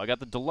 so I got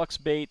the deluxe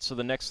bait, so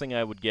the next thing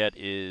I would get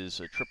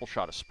is a triple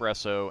shot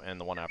espresso, and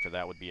the one after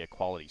that would be a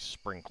quality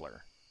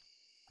sprinkler.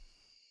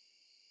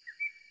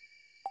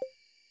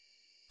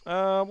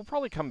 We'll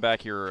probably come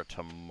back here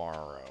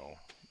tomorrow,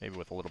 maybe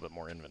with a little bit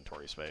more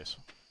inventory space.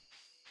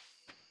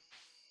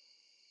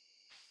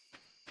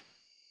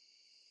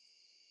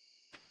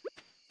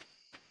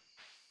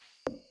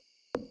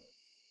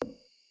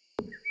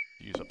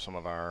 Use up some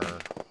of our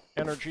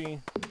energy.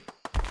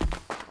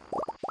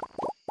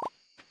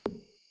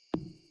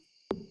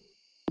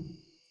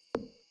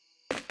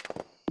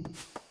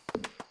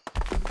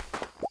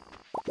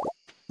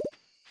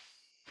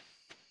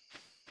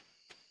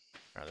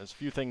 Alright, there's a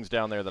few things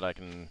down there that I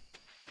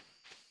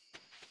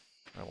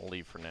will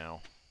leave for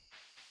now.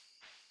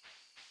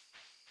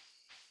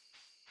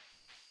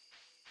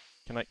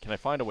 Can I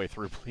find a way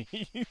through,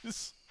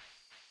 please?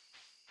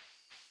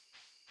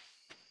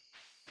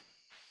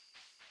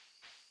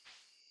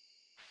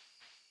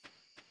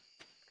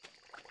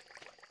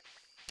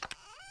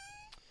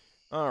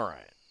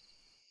 Alright.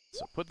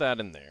 So put that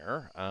in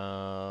there.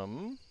 Alright,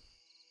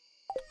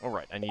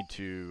 I need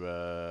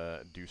to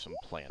do some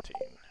planting.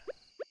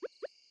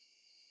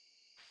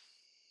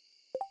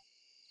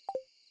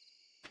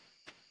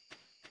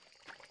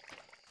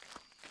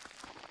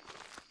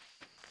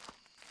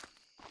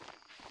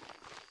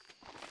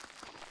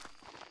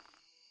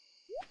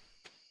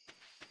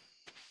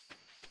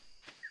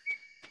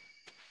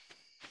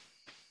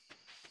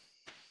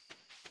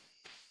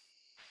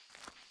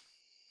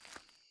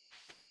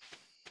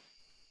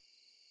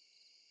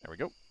 There we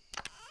go.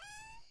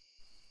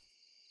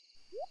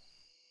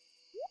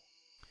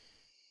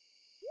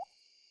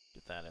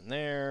 Get that in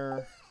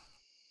there.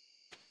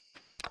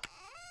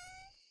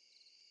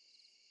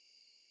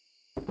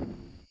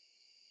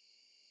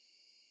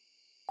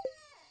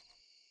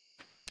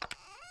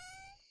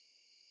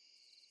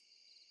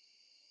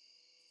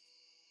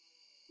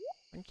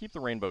 And keep the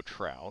rainbow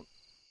trout.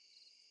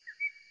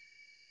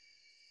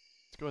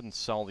 Let's go ahead and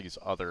sell these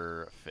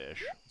other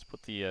fish. Let's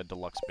put the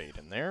deluxe bait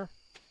in there.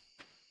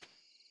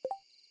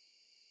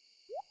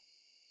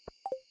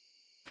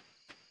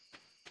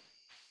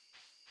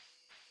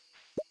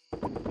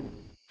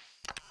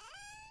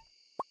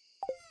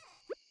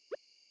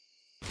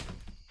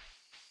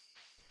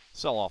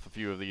 Sell off a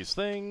few of these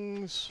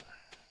things.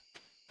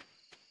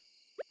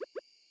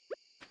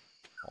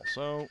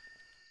 Also.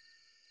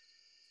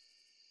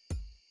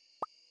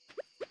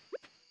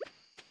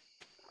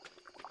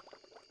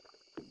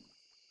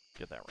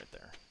 Get that right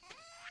there.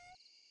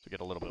 So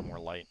get a little bit more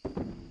light.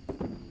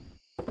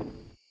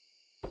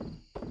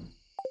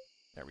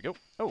 There we go.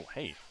 Oh,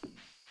 hey.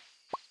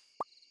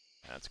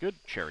 That's good.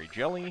 Cherry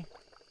jelly.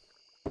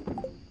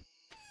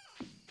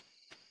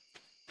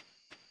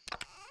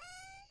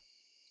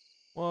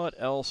 What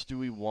else do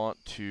we want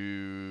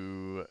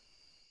to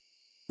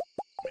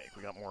make?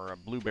 We got more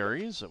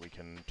blueberries that we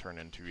can turn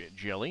into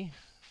jelly.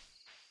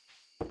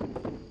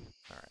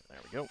 Alright, there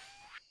we go.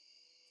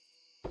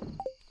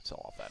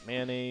 Sell off that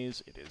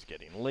mayonnaise. It is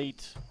getting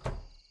late.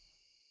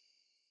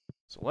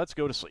 So let's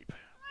go to sleep.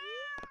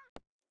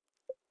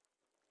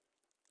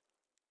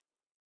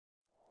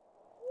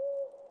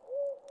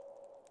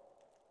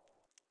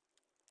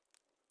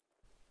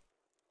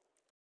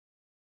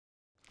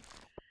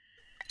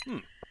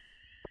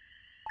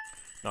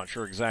 Not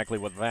sure exactly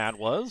what that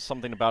was.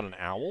 Something about an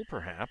owl,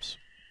 perhaps.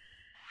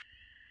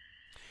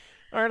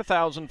 All right,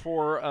 1,000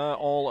 for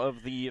all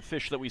of the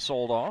fish that we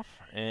sold off,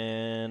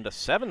 and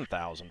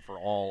 7,000 for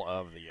all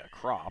of the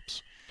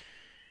crops.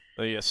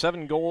 The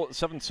 7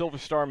 Silver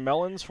Star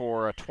melons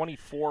for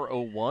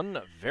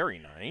 2401. Very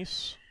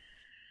nice.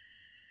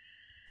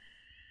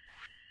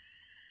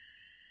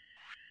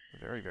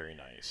 Very, very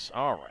nice.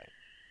 All right.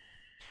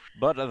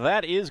 But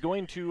that is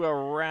going to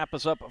wrap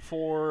us up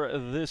for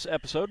this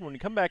episode. When we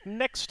come back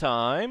next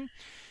time,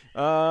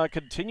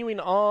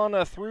 continuing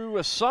on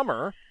through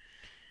summer,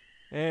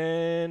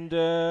 and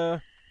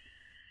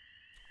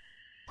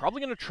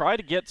probably going to try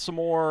to get some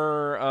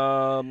more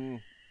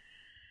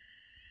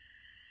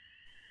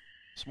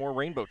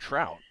rainbow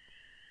trout.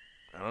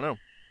 I don't know.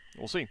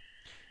 We'll see.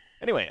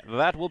 Anyway,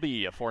 that will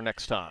be for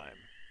next time.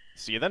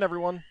 See you then,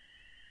 everyone.